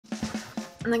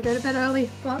and then go to bed early,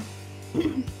 but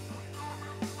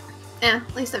yeah,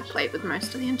 at least I've played with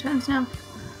most of the interns now.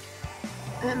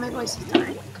 And my voice is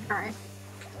dying. Alright.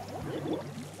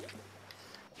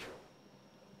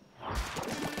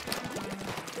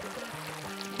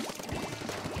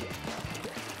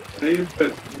 I need to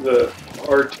put the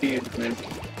RT in me.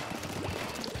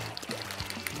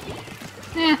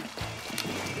 Yeah.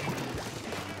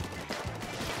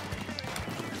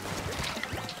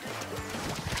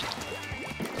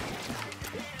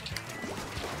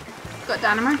 Got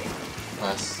Dynamo.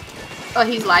 Nice. Oh,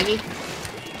 he's laggy.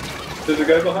 There's a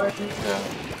guy behind me? Yeah.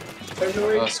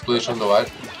 Sploosh on the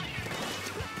right.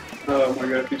 Oh my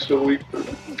god, he's so weak.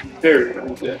 There he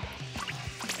is, yeah.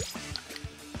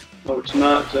 Oh, it's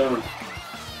not zone.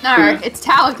 No, it's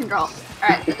tower control.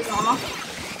 Alright, it's normal.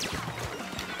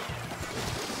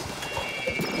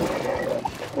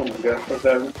 Oh my god, what's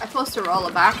happening? I forced a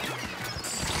roller back.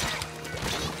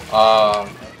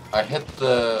 I hit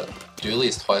the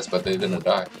dualies twice, but they didn't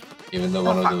die. Even though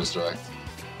one of them was direct.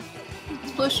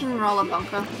 Splish and roller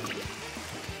bunker.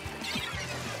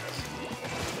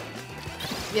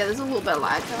 Yeah, there's a little bit of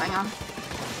lag going on.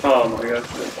 Oh my god.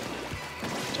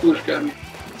 Sploosh got me.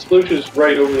 Sploosh is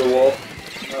right over the wall.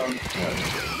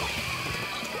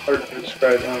 Hard to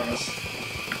describe, I don't know.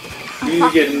 You need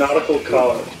to get nautical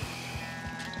collar.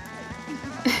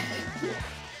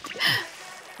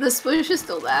 The sploosh is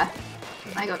still there.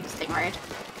 I got Stingrayed.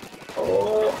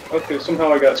 Oh, okay,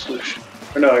 somehow I got Sploosh.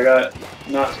 Or no, I got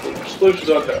not Sploosh. Sploosh is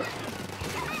up there.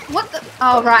 What the?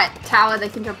 Oh, right. Tower, they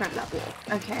can jump over that wall.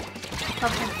 Okay.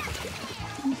 Okay.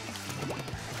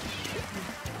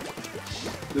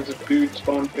 There's a dude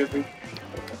spawn camping.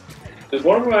 There's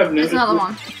one of them I have There's nudity. another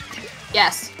one.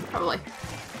 Yes, probably. I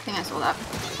think I saw that.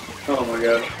 Oh my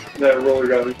god. That roller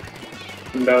got me.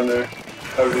 From down there.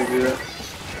 How did he do that?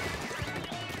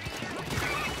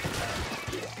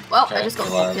 Well, Okay, I just got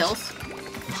 4 kills.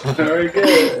 Very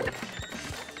good.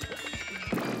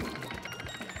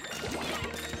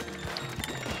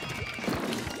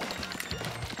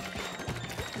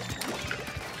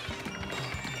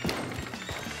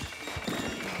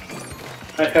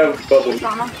 I have bubble.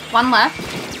 Drama. One left.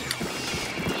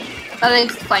 I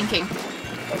think it's flanking.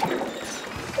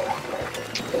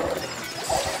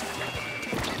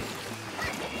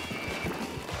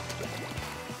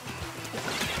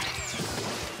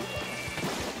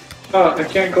 Oh, I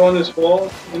can't go on this wall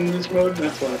in this mode?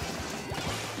 That's why.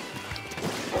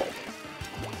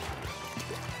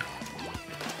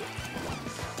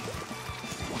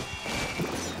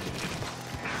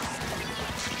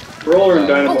 Roller and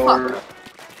Dynamo are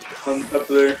up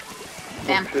there.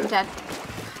 Damn, I'm dead.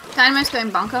 Dynamo's going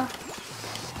bunker.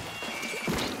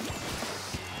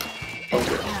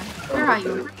 Yeah. Where are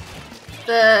you?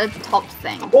 The top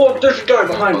thing. Oh, there's a guy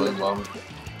behind me.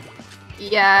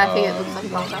 Yeah, I think it looks like a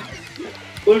bunker.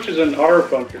 Sploosh is in our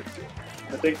bunker,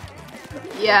 I think.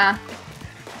 Yeah.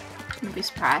 I'd be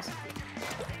surprised.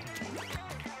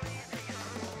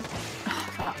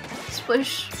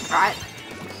 Splish, right.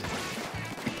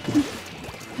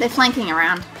 They're flanking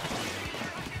around.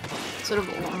 Sort of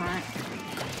all right.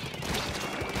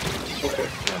 Okay.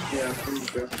 Yeah, there you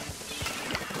go.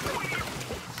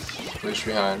 Sploosh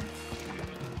behind.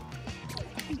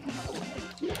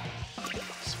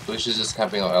 Sploosh is just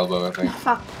camping on elbow, I think. Oh,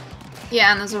 fuck.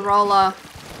 Yeah, and there's a roller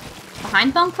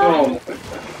behind bunker. Oh my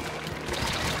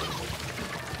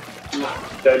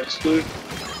god. Dead Sploosh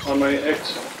on my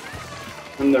X.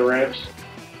 On the ramps.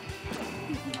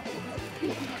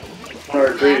 On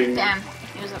our grading. Yeah, damn,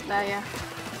 he was up there, yeah.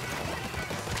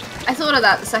 I thought of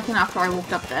that the second after I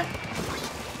walked up there.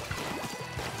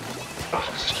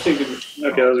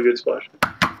 Okay, that was a good splash.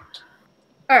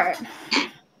 Alright.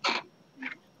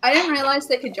 I didn't realize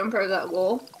they could jump over that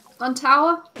wall on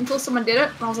tower until someone did it,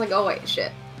 and I was like, oh wait,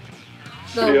 shit.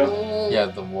 The wall... Yeah,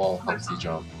 the wall helps you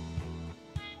jump.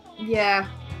 Yeah.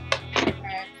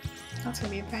 Alright. That's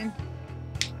gonna be a pain.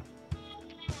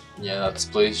 Yeah, that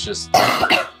Sploosh just...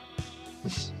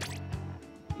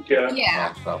 Yeah.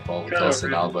 knocked that ball close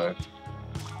in elbow.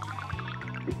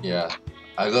 Yeah.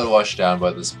 I got washed down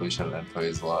by the Sploosh and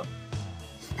employees a lot.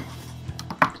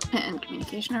 And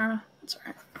communication error. That's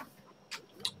alright.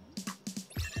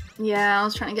 Yeah, I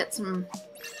was trying to get some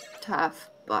turf,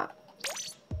 but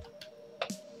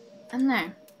I don't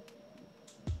know.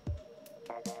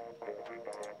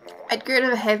 I'd go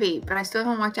to heavy, but I still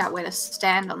haven't worked out where to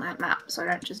stand on that map so I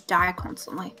don't just die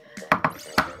constantly.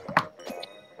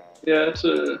 Yeah, it's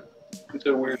a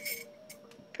weird.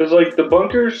 Cause like the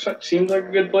bunkers seems like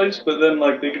a good place, but then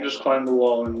like they could just climb the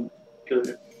wall and kill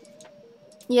you.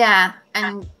 Yeah,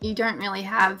 and you don't really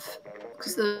have,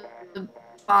 because the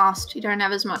fast. You don't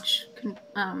have as much.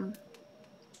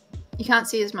 You can't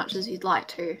see as much as you'd like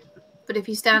to. But if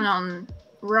you stand on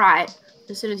right,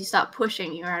 as soon as you start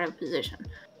pushing, you're out of position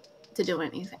to do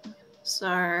anything.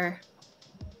 So,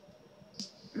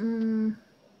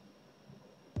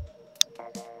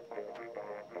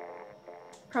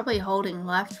 probably holding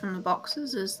left from the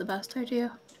boxes is the best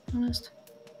idea, to be honest.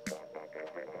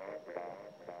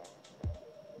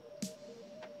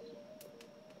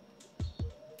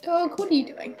 Dog, what are you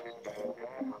doing?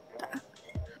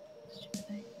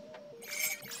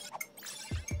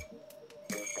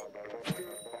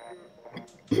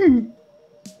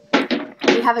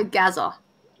 We have a Gaza.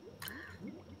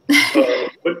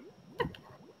 What?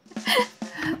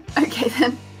 Okay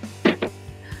then.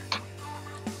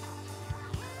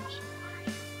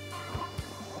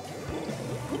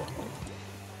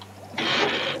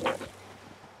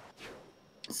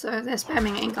 So they're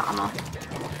spamming ink armor.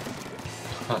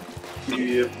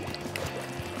 Yep.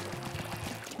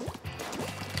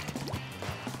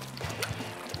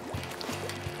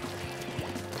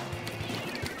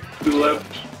 Two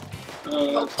left.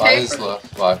 5 is left.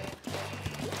 5.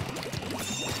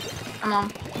 Come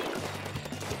on.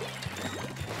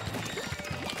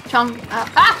 Chong.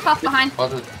 Fast behind.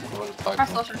 What did Tyke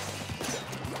Press want? Slasher.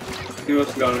 He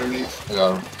must have gone underneath. I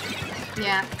got him.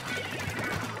 Yeah.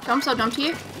 Jump, so jump to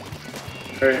you.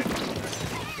 Alright.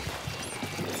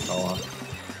 Go on.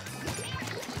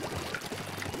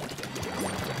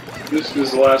 This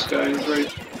is the last guy. He's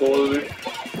right below there.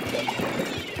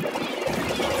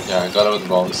 Yeah, I got it with the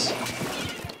bonus.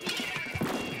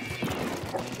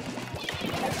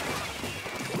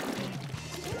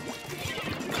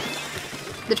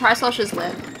 The Tri-Slosh is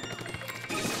lit.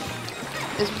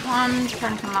 There's one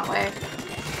trying to come that way.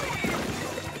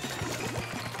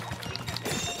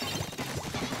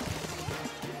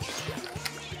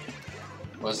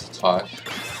 Where's the Tyke?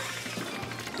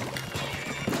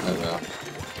 There we are.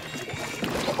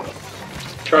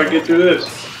 Try to get through this.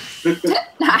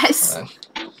 Nice. Nice.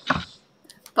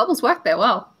 Bubbles work there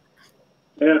well.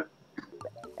 Yeah.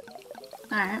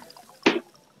 Alright.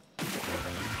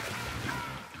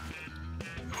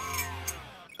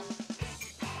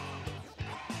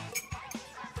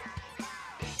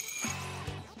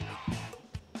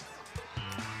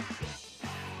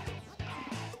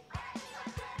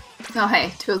 Oh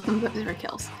hey, 2 of them got 0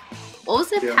 kills. What was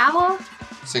their Yeah. power?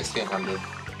 1600.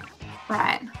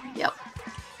 Right, yep.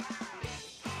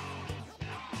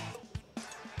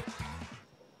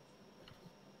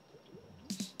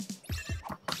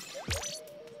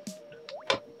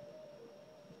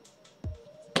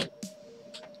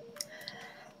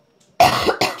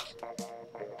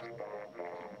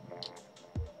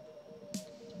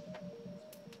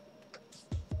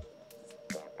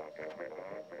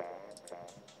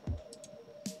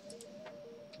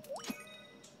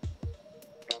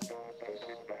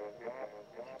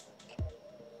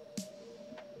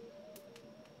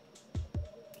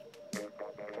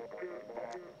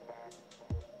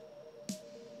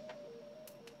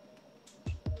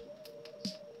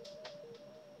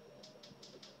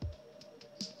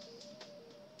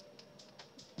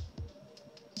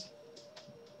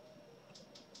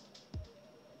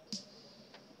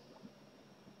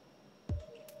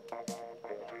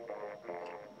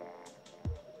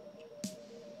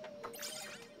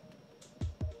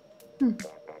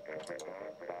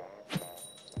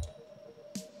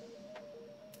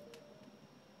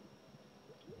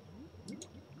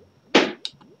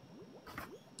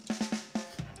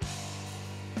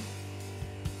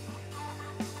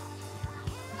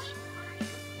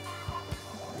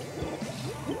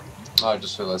 I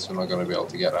just realized we're not going to be able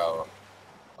to get our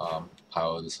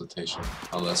power dissertation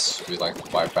unless we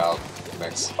like wipe out the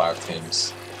next 5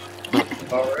 teams.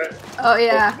 Alright. Oh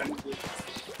yeah.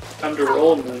 Time to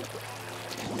roll, man.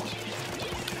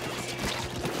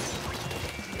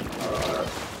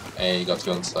 Hey, you got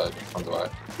 2 on the side on the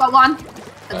right. Got 1.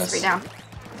 That's Nice. 3 down.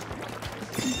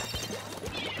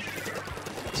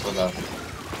 So that.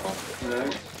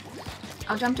 Alright.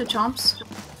 I'll jump to Chomps.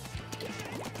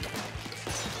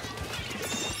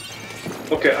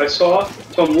 Okay, I saw.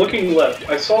 So I'm looking left.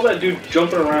 I saw that dude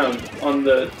jumping around on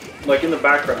the, like in the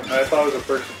background. I thought it was a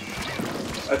person.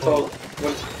 I thought.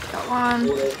 Got 1.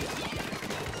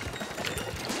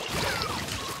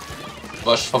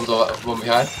 Rush from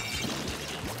behind.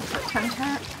 Got 10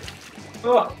 turret.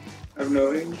 Oh, I have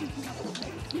no aim.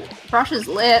 Brush is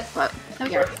lit, but there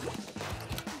we go.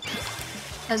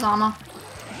 There's armor.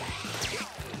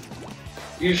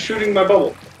 He's shooting my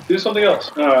bubble. Do something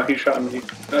else. Ah, he shot me.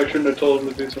 I shouldn't have told him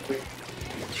to do something.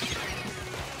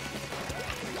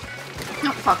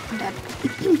 Oh fuck, I'm dead.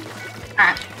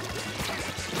 Alright.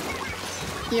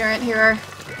 You're it, hero.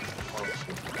 Oh,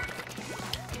 shit.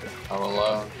 I'm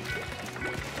alone.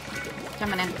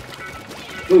 Coming in.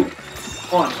 Ooh,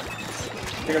 taunt. I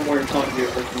think I'm wearing taunt gear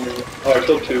for some reason. Oh, there's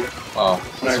still 2. Oh.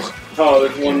 Nice. Oh,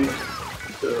 there's one.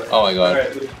 Oh my god.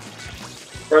 Alright,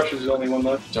 Rush is the only one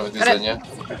left. Jump with this in, yeah?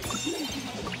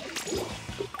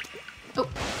 Oh.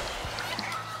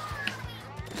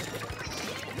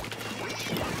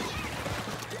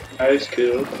 Nice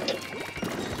kill.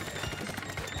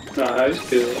 Nice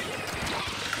kill.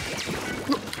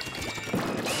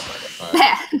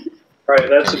 Alright,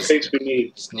 that's the pace we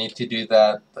need. Just need to do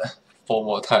that 4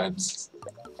 more times.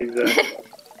 Exactly.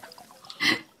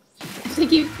 If they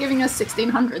keep giving us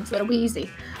 1600s, that'll be easy.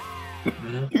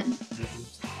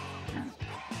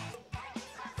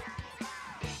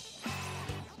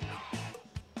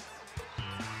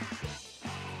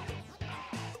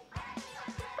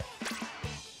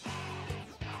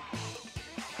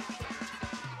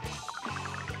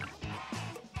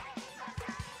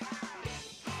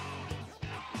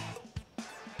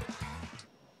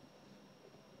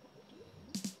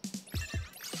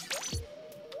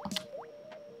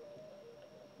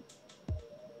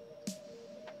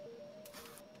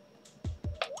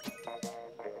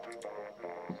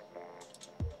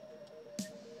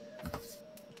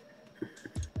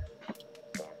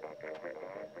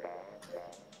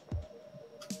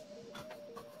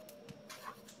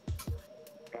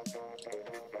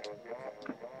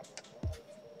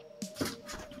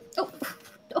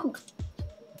 Dog.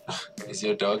 Is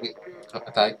your dog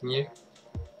attacking you?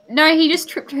 No, he just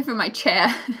tripped over my chair.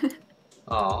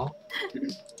 Aww.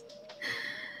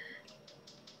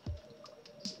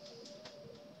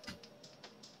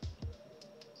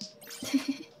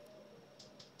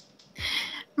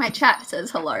 My chat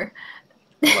says hello.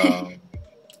 Hello.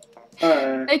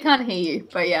 They can't hear you,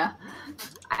 but yeah.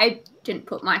 I didn't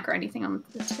put mic or anything on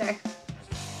today.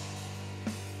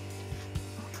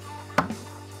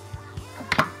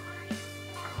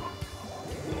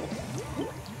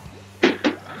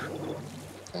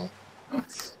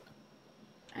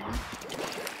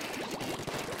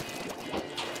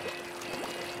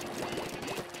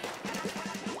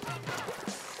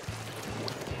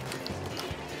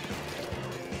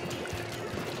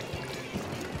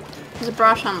 There's a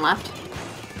brush on left.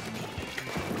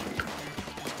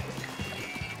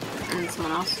 And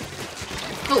someone else.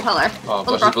 Oh, hello. Oh, the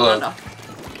brush is brush below. went under.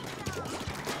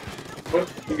 What?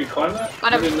 You can climb that? I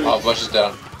don't- Oh, bush is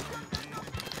down.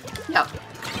 Yep.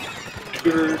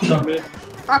 Shooter shot me.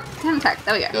 Rock, can attack.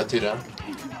 There we go. Got 2 down.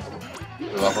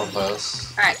 Move up on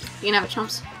first. Alright, you can have it,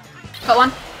 chumps. Got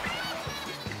one.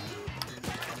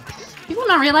 People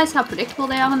don't realize how predictable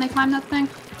they are when they climb that thing.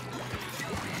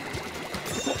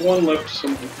 One left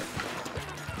somewhere.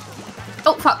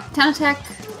 Oh, fuck. 10 attack.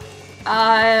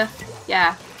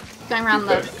 Yeah. Going around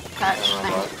the perch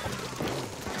thing. Right.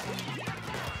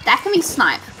 That can be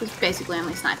snipe, because basically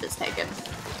only snipers take it.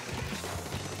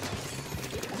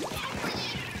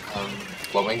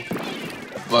 Bombing.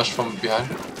 Bush from behind.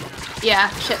 Yeah,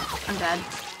 shit. I'm dead.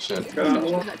 Shit.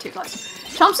 I got too close.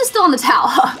 Chomps is still on the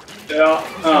tower. Yeah.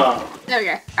 There we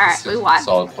go. Alright, we won.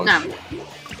 Solid push. No.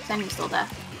 Sammy's still there.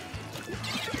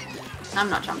 I'm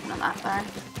not jumping on that, though.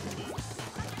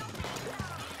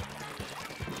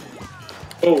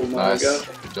 Oh my Nice. god.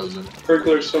 Dozen.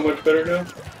 Sprinkler's so much better now.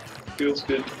 Feels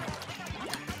good.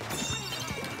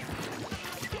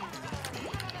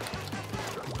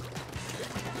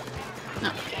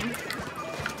 No, game.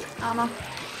 Armor.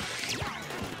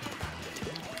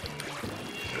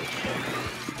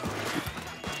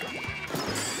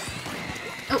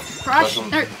 Oh, crush!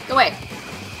 Welcome. No, go away.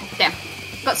 Damn.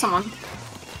 Got someone.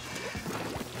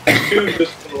 2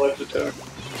 just to the left of tower.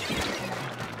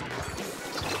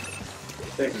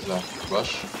 Thanks. Who's that?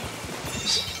 Rush.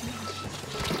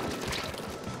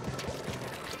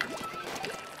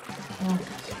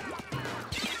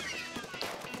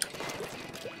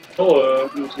 Hello,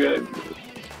 who's good?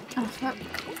 Oh, fuck.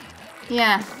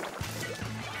 Yeah.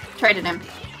 Traded him.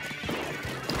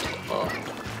 Oh.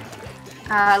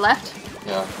 Left.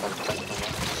 Yeah.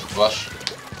 Rush.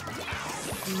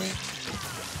 On me.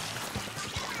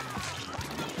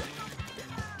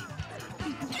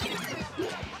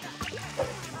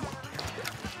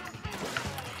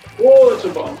 Whoa, that's a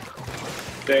bomb.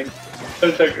 Dang.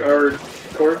 Gonna take our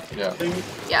court Yeah. thing.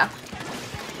 Yeah.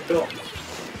 Kill.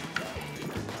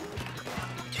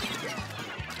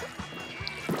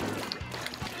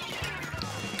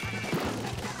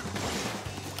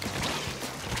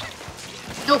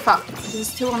 Oh, fuck.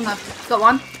 There's 2 on the... Got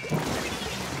one.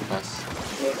 Nice.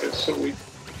 Look, it's so weak.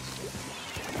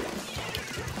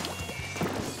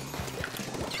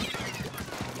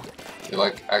 You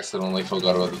like accidentally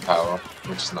forgot about the tower,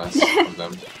 which is nice of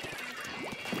them.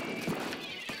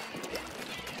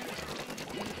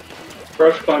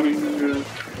 Brush climbing.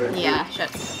 Yeah, shit.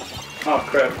 Oh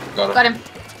crap. Got him. Got him.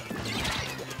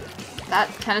 That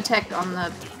can attack on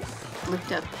the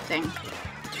lifter thing.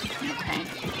 Okay.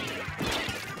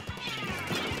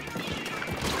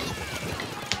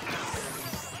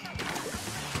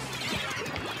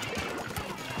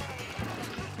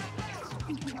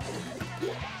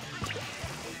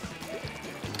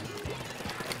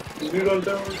 Is dude on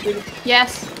tower too?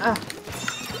 Yes. Oh.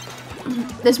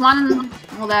 There's one.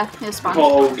 Well, there's sponge.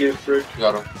 Oh, get frick.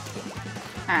 Got him.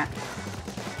 Alright.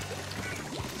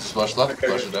 Splash left, Okay.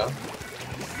 flush it down.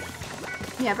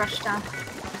 Yeah, brush it down.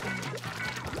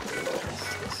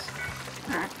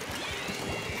 Alright.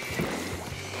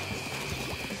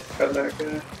 Got that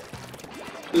guy.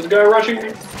 There's a guy rushing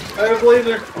me. I have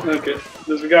laser. Okay.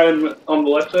 There's a guy on the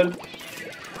left side.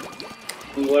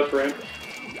 On the left ramp.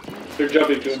 They're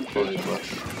jumping to him. Fully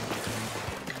brush.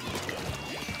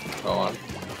 Go on.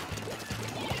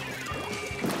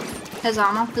 There's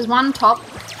armor. There's one top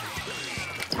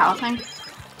tower thing.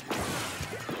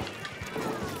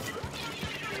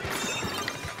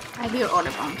 I hear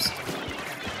auto bombs.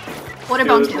 Auto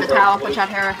bombs in the tower, watch out,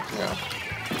 Hera. Yeah.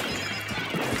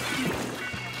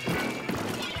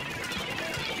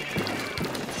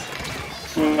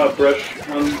 Brush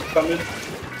on coming.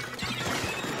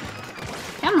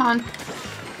 Come on.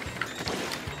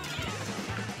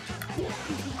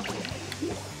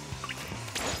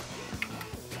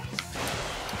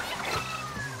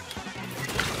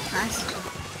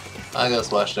 Nice. I got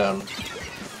splash down.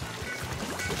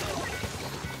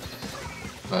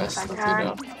 Nice, Back that's guard. it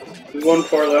down. There's one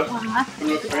far left. One left. On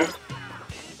the ramp.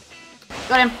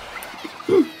 Got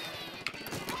him.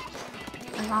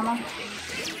 There's armor.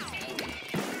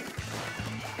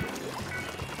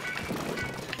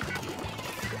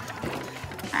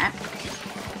 Alright.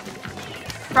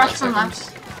 Brush from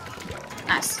left.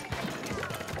 Nice.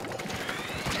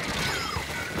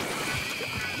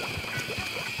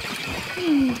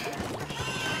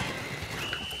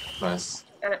 Nice.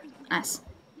 Got it. Nice.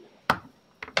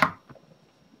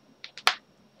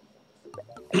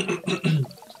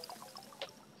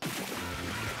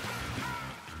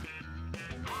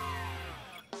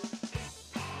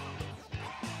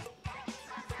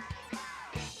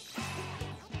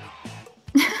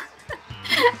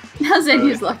 Now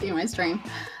Zenu's lucky in my stream.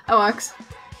 That works.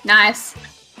 Nice.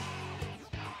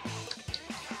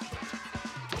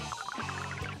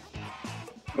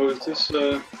 Oh, is this,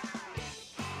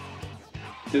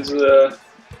 is the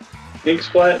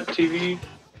Inksplat TV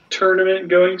tournament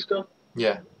going still?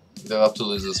 Yeah, they're up to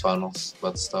losers finals.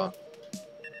 Let's start.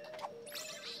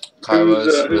 Who's,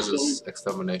 Kairos who's versus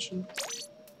Extermination.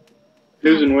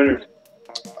 Who's in winners?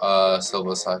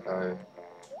 Silver Saikai.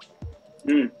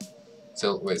 Hmm.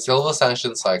 Silver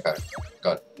Sanction Saikai.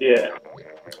 Yeah.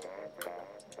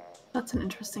 That's an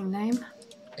interesting name.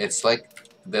 It's like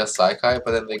they're Saikai,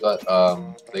 but then they got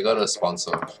a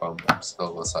sponsor from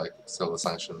Silver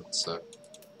Sanction. So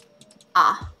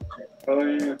Ah. Oh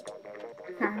yeah.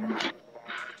 Fair enough.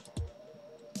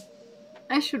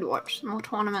 I should watch more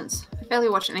tournaments. I barely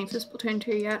watched any for Splatoon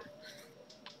 2 yet.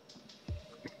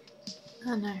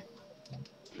 Oh no.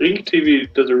 Ink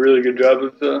TV does a really good job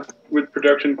with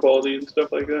production quality and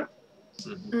stuff like that.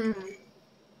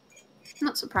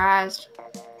 Not surprised.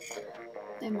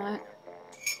 They might.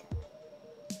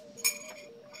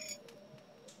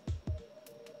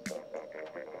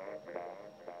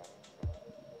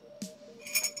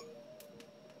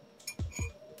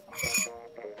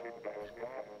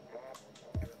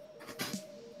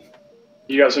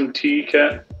 You got some tea,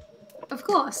 Kat? Of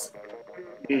course.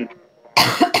 Hmm.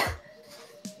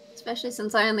 Especially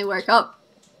since I only woke up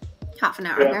half an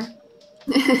hour Yeah.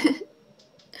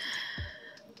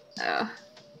 ago.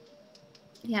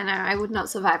 Yeah, no, I would not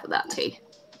survive without tea.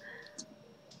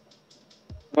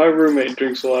 My roommate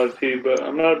drinks a lot of tea, but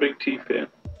I'm not a big tea fan.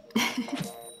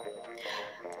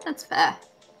 That's fair.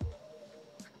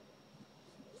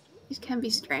 These can be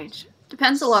strange.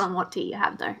 Depends a lot on what tea you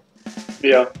have, though.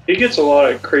 Yeah, he gets a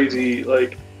lot of crazy,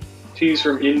 like, teas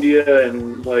from India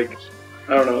and, like,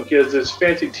 I don't know, he has this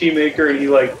fancy tea maker and he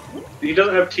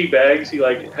doesn't have tea bags, he,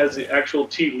 like, has the actual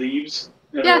tea leaves.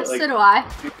 Yeah, like, so do I.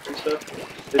 and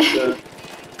stuff.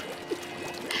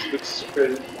 It's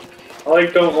crazy.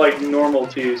 Don't like normal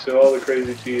tea, so all the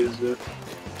crazy tea is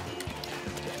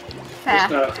Fair. it's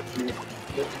not.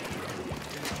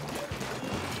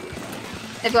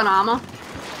 They've got armor.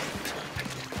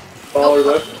 Baller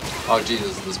left. oh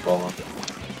Jesus, this baller.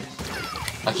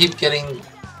 I keep getting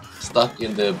stuck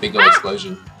in the big old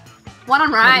explosion. One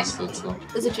on right. Still.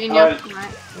 There's a junior on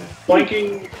right.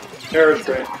 Flanking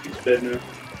Aerospray. He's dead now.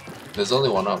 There's only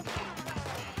one up.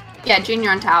 Yeah,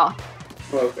 junior on tower.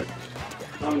 Oh, okay.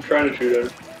 I'm trying to shoot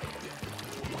at her.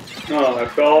 Oh, I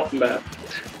fell off the map.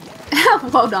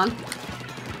 Well done.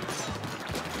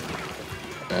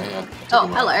 Okay, yeah. Oh,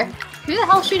 hello. Who the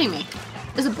hell's shooting me?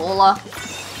 There's a baller.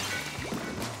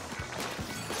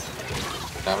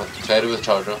 Damn it. Traded with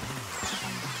Charger.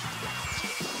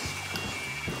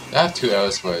 They have 2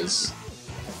 aerospace.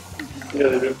 Yeah,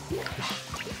 they do.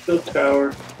 Killed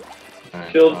tower.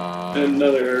 Right, Killed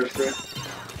another Aerospray.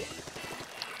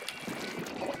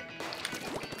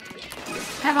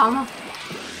 Have armor.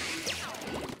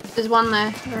 There's one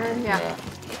there. Yeah.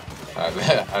 I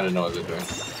don't know what they're doing. I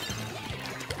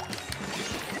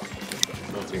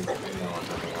don't think they know what's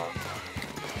going on.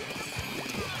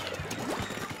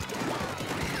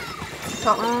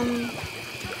 Got one.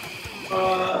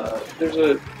 There's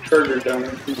a charger down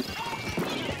there.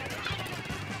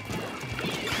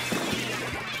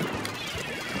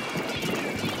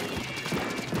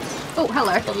 Oh,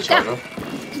 hello. Got the charger.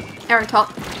 Arrow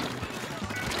top.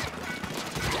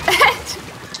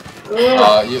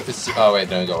 Oh wait,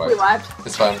 no, go away. We wiped.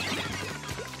 It's fine.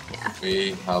 Yeah.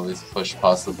 We at least push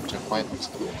past the checkpoint.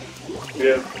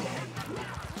 Yeah.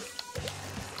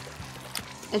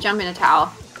 They jump in a tower.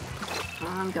 Oh,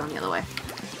 I'm going the other way.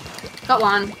 Got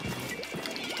one.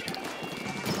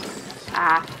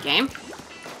 Game.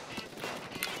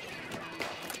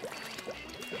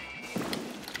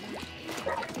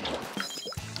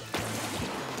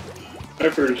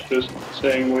 Sniper is just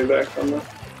staying way back from them.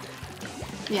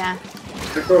 Yeah.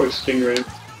 They're probably Stingray.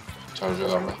 Charger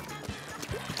got me.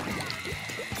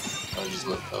 I just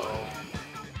let go.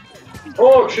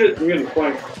 Oh shit, I'm getting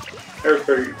flanked.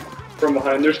 Aerospray from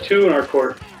behind. There's 2 in our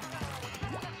court.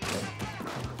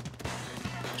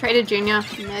 Traded junior.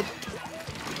 Mid.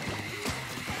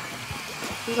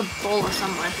 There's a baller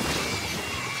somewhere.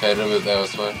 Traded with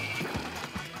aerospace.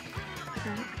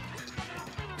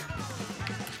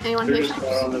 Anyone They're here? just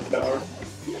not on the tower.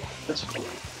 That's fine.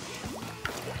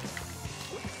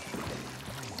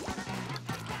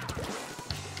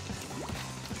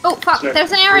 Oh fuck! Snap.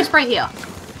 There's an arrow spray here.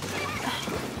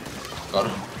 Got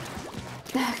him.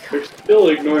 They're still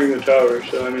ignoring the tower,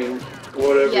 so I mean,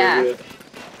 whatever Yeah. it is.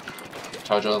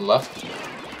 Charger on the left.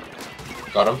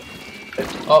 Got him.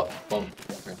 Oh, boom.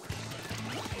 Okay.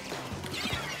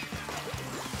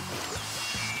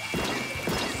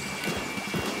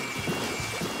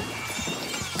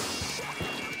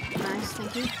 Nice,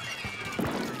 thank you.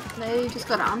 They just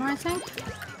got armor, I think.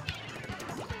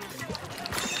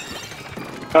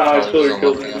 I still Charger's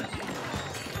killed unlocking me. it.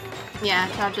 Yeah,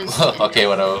 charges. Okay,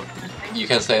 whatever. You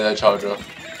can say that, Charger.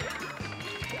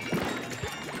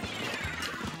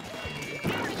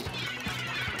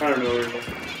 I don't know where it is.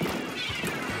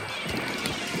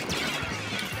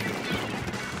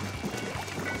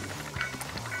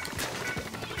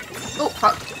 Oh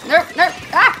fuck! Nope, nope!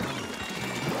 Ah!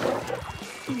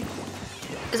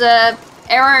 There's a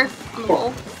arrow on the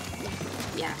wall.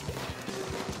 Yeah.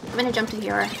 I'm gonna jump to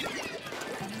hero.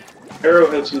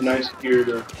 Arrow had some nice gear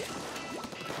though.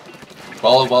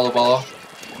 Baller.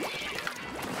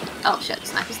 Oh shit,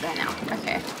 sniper's there now.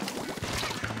 Okay.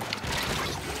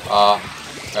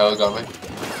 Arrow got me.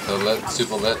 So lit,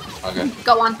 super lit. Okay.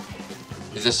 Got one.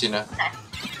 Is this you know? Yeah.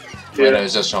 Wait, no,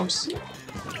 it's just jumps.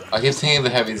 I keep thinking the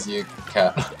heavy's you,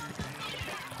 cat.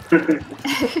 There's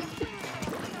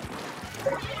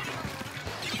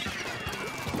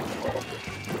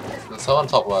someone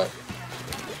top right.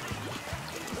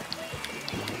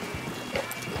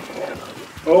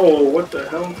 Oh, what the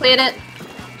hell? Cleared it.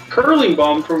 Curling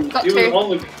bomb from Got you two.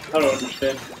 on the. I don't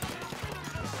understand.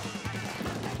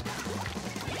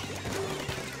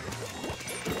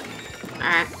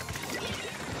 Alright.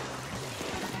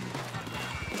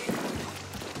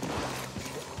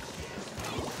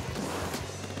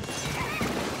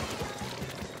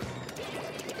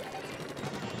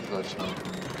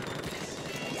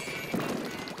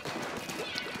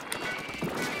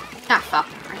 Ah, fuck.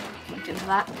 I looked into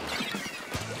that.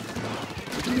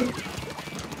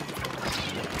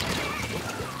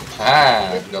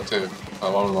 Ah, got two.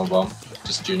 One more bomb.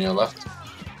 Just junior left.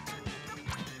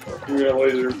 I'm gonna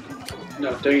laser.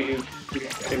 No, dang it, you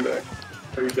came back.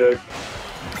 Are you dead?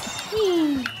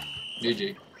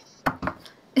 GG.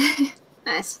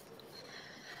 Nice.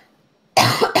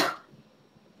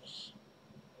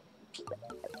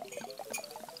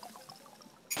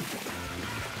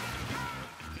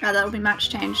 Oh, that'll be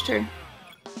match change too.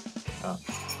 Oh.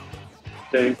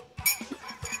 Dang.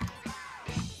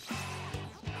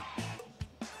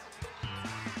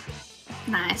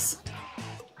 Nice.